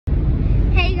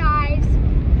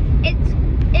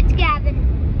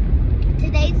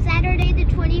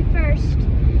first.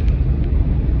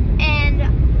 And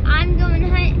I'm going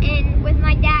hunting with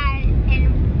my dad,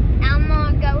 and I'm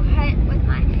gonna go hunt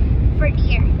for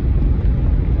deer.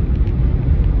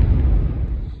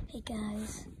 Hey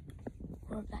guys,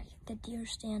 we're back at the deer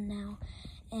stand now,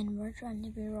 and we're trying to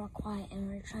be real quiet, and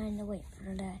we're trying to wait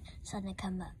for the sun to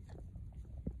come up.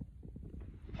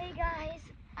 Hey guys,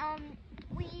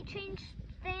 we changed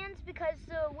stands because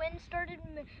the wind started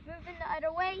moving the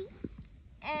other way,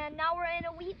 and now we're in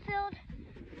a wheat field.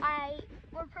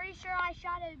 We're pretty sure I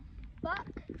shot a buck,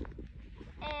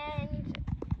 and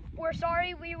we're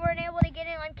sorry we weren't able to get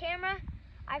it on camera.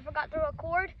 I forgot to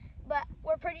record, but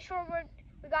we're pretty sure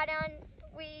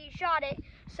we shot it,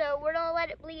 so we're gonna let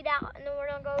it bleed out, and then we're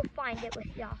gonna go find it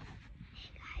with y'all.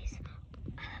 Hey guys,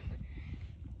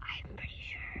 I'm pretty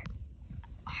sure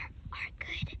our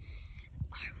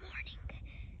morning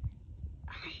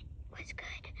was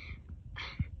good.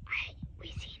 We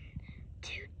seen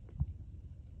two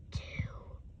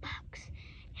bucks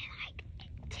and like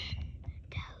 10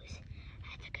 does.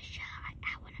 I took a shot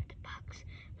at one of the bucks,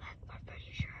 but we're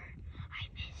pretty sure I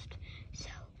missed. So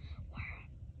we're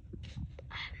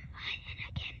hunting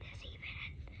again this evening,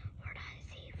 and we're gonna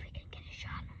see if we can get a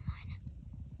shot on one.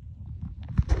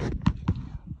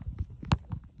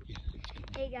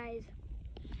 Hey guys,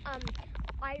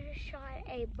 I just shot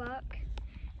a buck,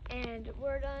 and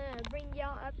we're gonna bring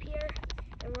y'all up here,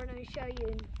 and we're gonna show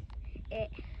you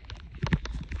it.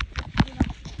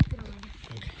 Get on.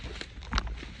 Okay.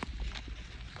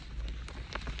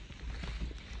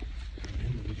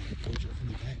 Remember, we gotta approach it from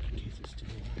the back in case it's still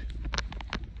alive.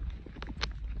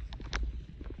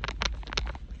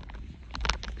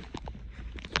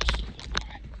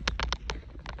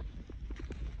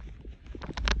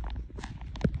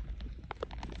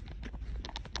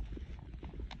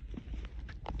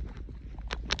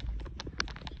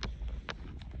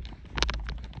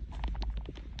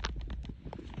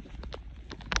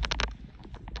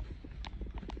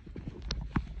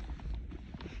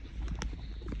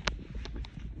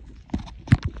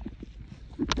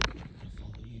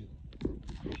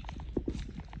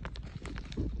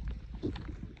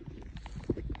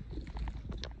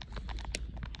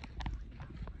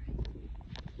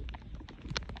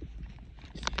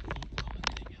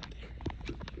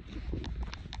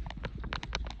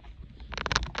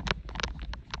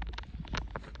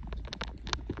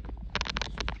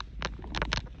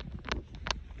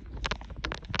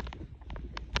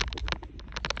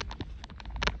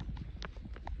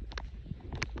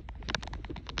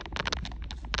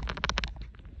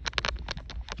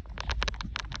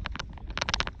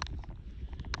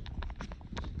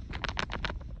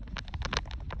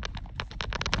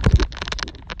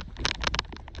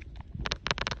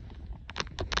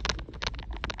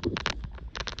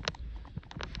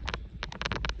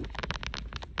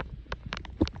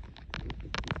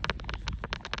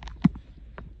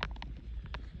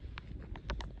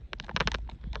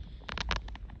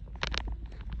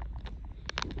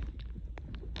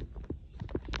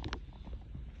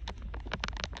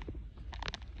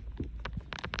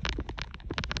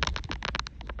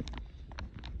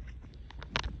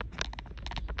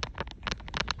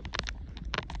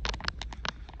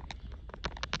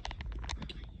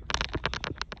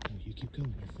 Keep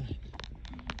going, you're fine.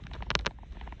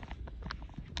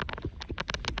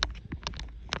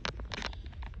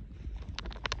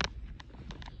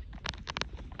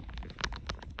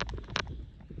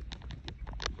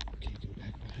 Okay, go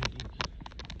back behind him.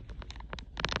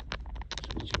 So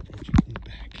as you approach it from the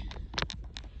back.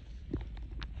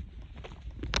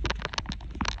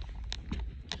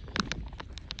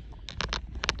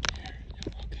 There, now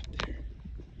walk up there.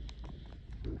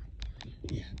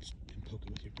 Yeah, and poke it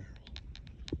with your barrel.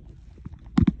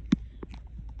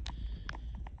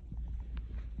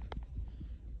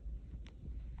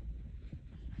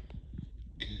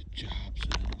 Good job,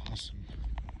 son. Awesome.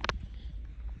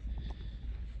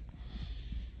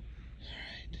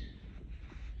 Alright.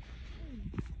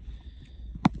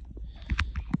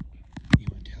 You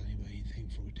want to tell anybody anything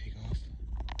before we take off?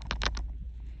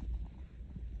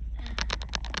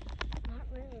 Not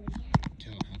really.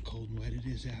 Tell them how cold and wet it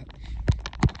is out.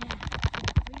 Yeah, it's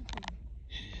freezing.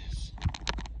 It is.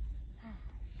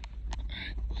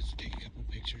 Alright, let's take a couple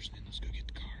pictures and then let's go get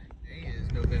the car. Today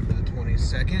is November the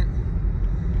 22nd.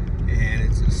 And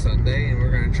it's a Sunday, and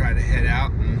we're going to try to head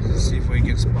out and see if we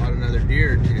can spot another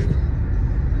deer or two.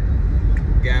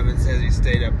 Gavin says he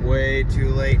stayed up way too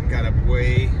late and got up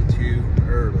way too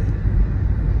early.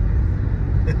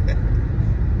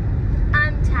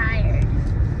 I'm tired.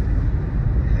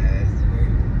 Yeah,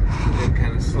 we've been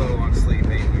kind of slow on sleep,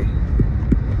 ain't we?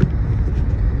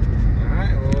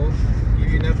 Alright, we'll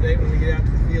give you an update when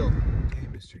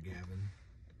Mr. Gavin.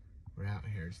 We're out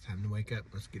here. It's time to wake up.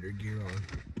 Let's get our gear on.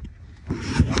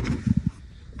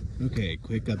 Okay,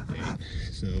 quick update.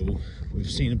 So we've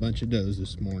seen a bunch of does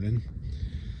this morning,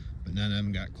 but none of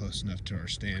them got close enough to our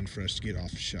stand for us to get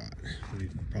off a shot.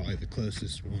 Probably the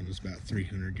closest one was about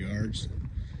 300 yards.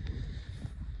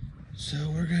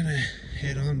 So we're gonna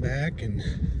head on back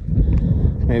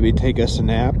and maybe take us a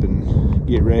nap and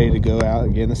get ready to go out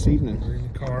again this evening. We're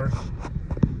in the car.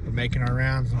 We're making our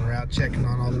rounds and we're out checking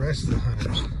on all the rest of the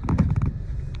hunters.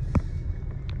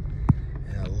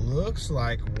 And it looks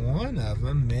like one of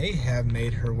them may have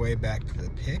made her way back to the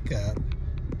pickup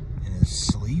and is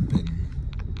sleeping.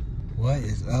 What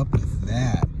is up with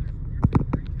that?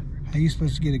 How are you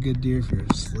supposed to get a good deer if you're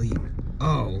asleep?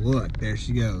 Oh, look, there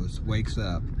she goes. Wakes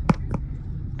up.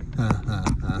 Now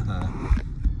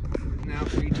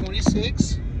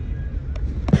 3:26.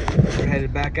 We're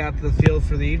headed back out to the field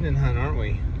for the evening hunt, aren't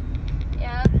we?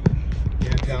 Yeah. You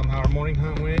gonna tell them how our morning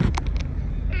hunt went?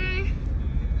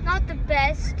 Not the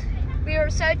best. We were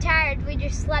so tired, we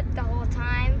just slept the whole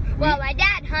time. Well, my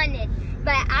dad hunted,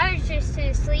 but I was just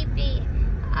too sleepy,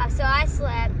 so I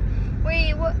slept.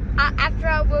 After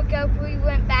I woke up, we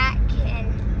went back,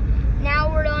 and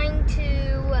now we're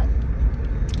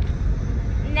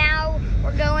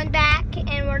going back,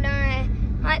 and we're gonna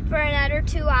hunt for another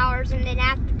 2 hours, and then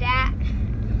after that,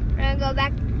 we're gonna go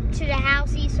back to the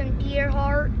house, eat some deer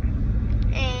heart,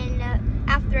 and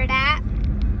after that,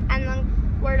 and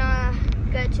then we're gonna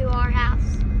go to our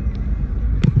house.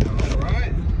 All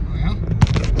right. Well,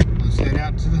 let's head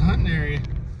out to the hunting area.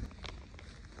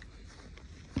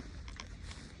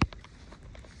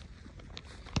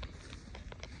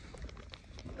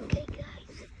 Okay,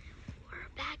 guys, we're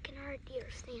back in our deer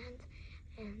stand,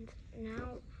 and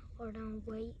now we're gonna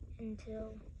wait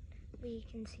until we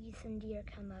can see some deer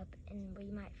come up, and we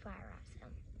might fire at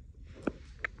them.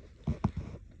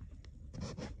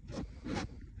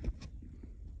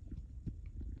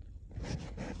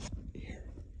 Here,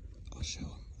 I'll show them.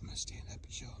 I'm gonna stand up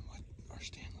and show them what our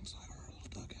stand looks like, or our little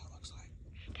dugout looks like.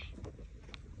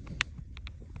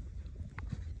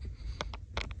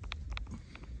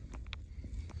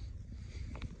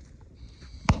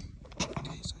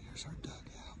 Okay, so here's our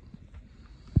dugout.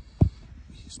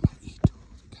 We used my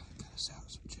e-tool to kind of cut us out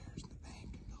some chairs in the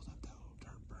bank and build up that little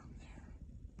dirt berm there,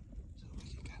 so we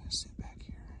can kind of sit back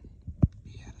here and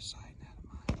be out of sight and out of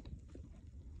mind.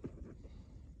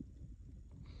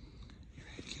 You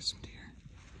ready to get some deer?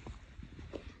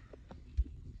 Okay.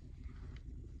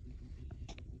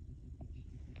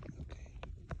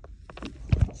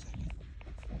 Hold on a second.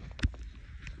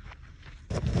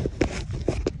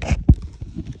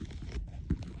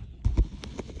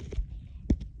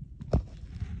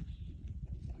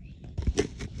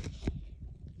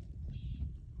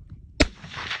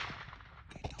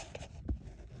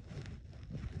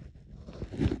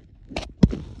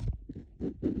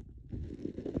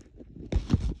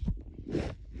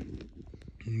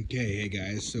 Okay, hey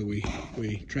guys, so we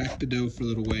tracked the doe for a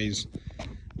little ways.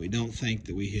 We don't think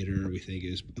that we hit her. We think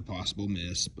it's a possible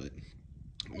miss, but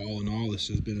all in all, this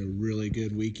has been a really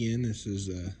good weekend. This is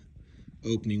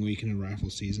opening weekend of rifle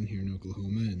season here in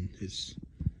Oklahoma, and it's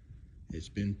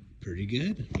been pretty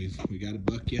good. We got a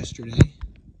buck yesterday.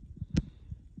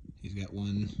 He's got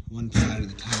one side of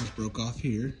the tines broke off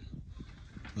here,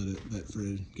 but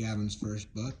for Gavin's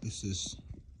first buck, this is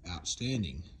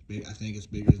outstanding. I think it's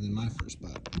bigger than my first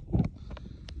buck.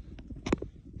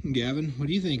 Gavin, what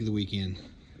do you think of the weekend?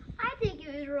 I think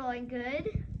it was really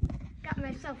good. Got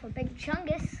myself a big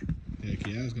chungus. Heck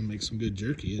yeah, it's gonna make some good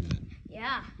jerky, isn't it?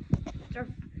 Yeah.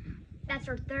 That's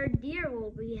our third deer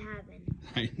we'll be having.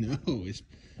 I know.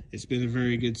 It's been a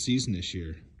very good season this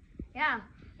year. Yeah.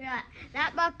 We got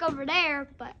that buck over there,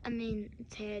 but I mean,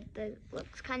 its head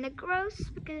looks kind of gross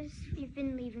because you've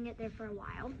been leaving it there for a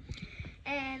while.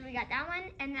 And we got that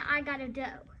one, and then I got a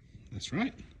doe. That's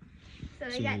right. So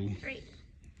we got three.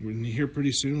 We're here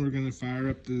pretty soon. We're going to fire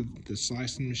up the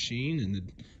slicing machine and the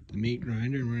meat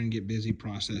grinder, and we're going to get busy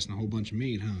processing a whole bunch of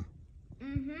meat, huh?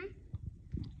 Mm-hmm.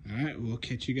 All right, we'll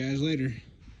catch you guys later.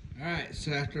 All right,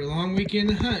 so after a long weekend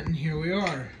of hunting, here we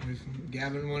are.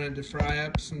 Gavin wanted to fry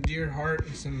up some deer heart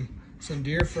and some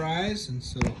deer fries, and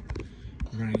so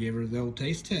we're going to give her the old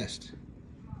taste test.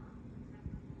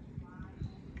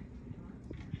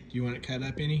 Do you want it cut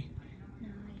up any? No,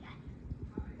 I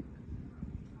got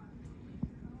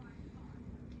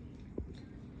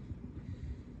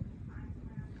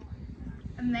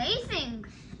it. Amazing.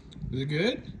 Is it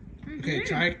good? Mm-hmm. Okay,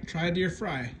 try a deer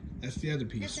fry. That's the other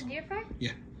piece. Just a deer fry?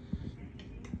 Yeah.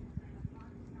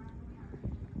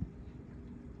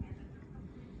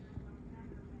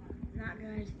 Not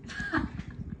good.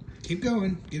 Keep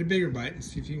going. Get a bigger bite and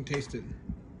see if you can taste it.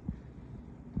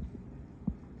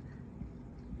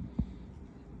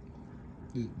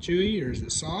 Is it chewy or is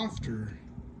it soft or?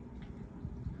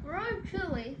 Really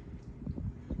chewy.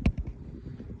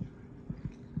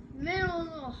 Middle a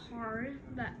little hard,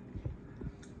 but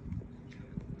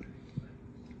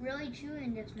really chewy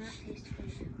and does not taste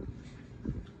good.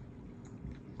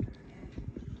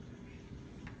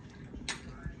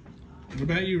 What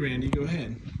about you, Randy? Go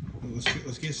ahead.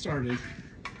 Let's get started.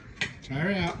 Try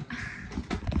her out.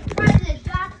 Try this.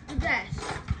 That's the best.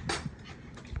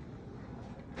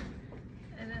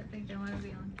 I don't think I want to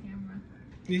be on camera.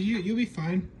 You'll be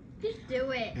fine. Just do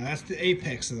it. Now that's the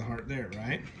apex of the heart there,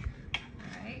 right?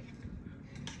 Right?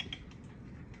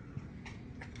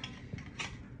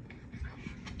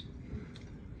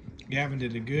 Gavin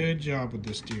did a good job with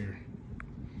this deer.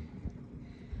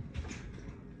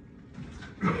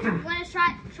 You want to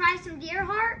try some deer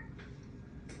heart?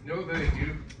 No, thank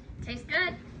you. Tastes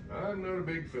good. I'm not a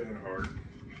big fan of heart.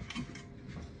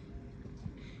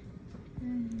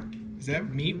 Is that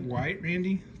meat white,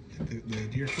 Randy? The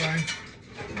deer fry?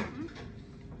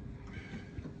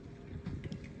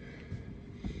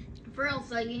 For real,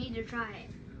 so you need to try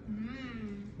it.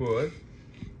 What?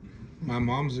 My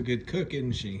mom's a good cook,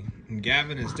 isn't she? And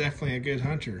Gavin is definitely a good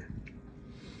hunter.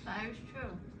 That is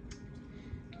true.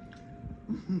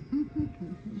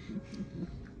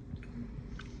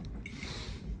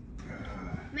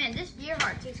 Man, this deer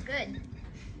heart tastes good.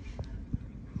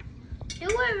 Who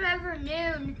would have ever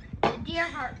known the deer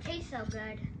heart tastes so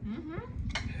good? Mm-hmm.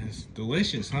 It's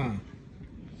delicious, huh?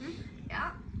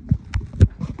 Yeah.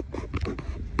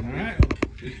 All right.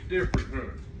 It's different,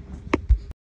 huh?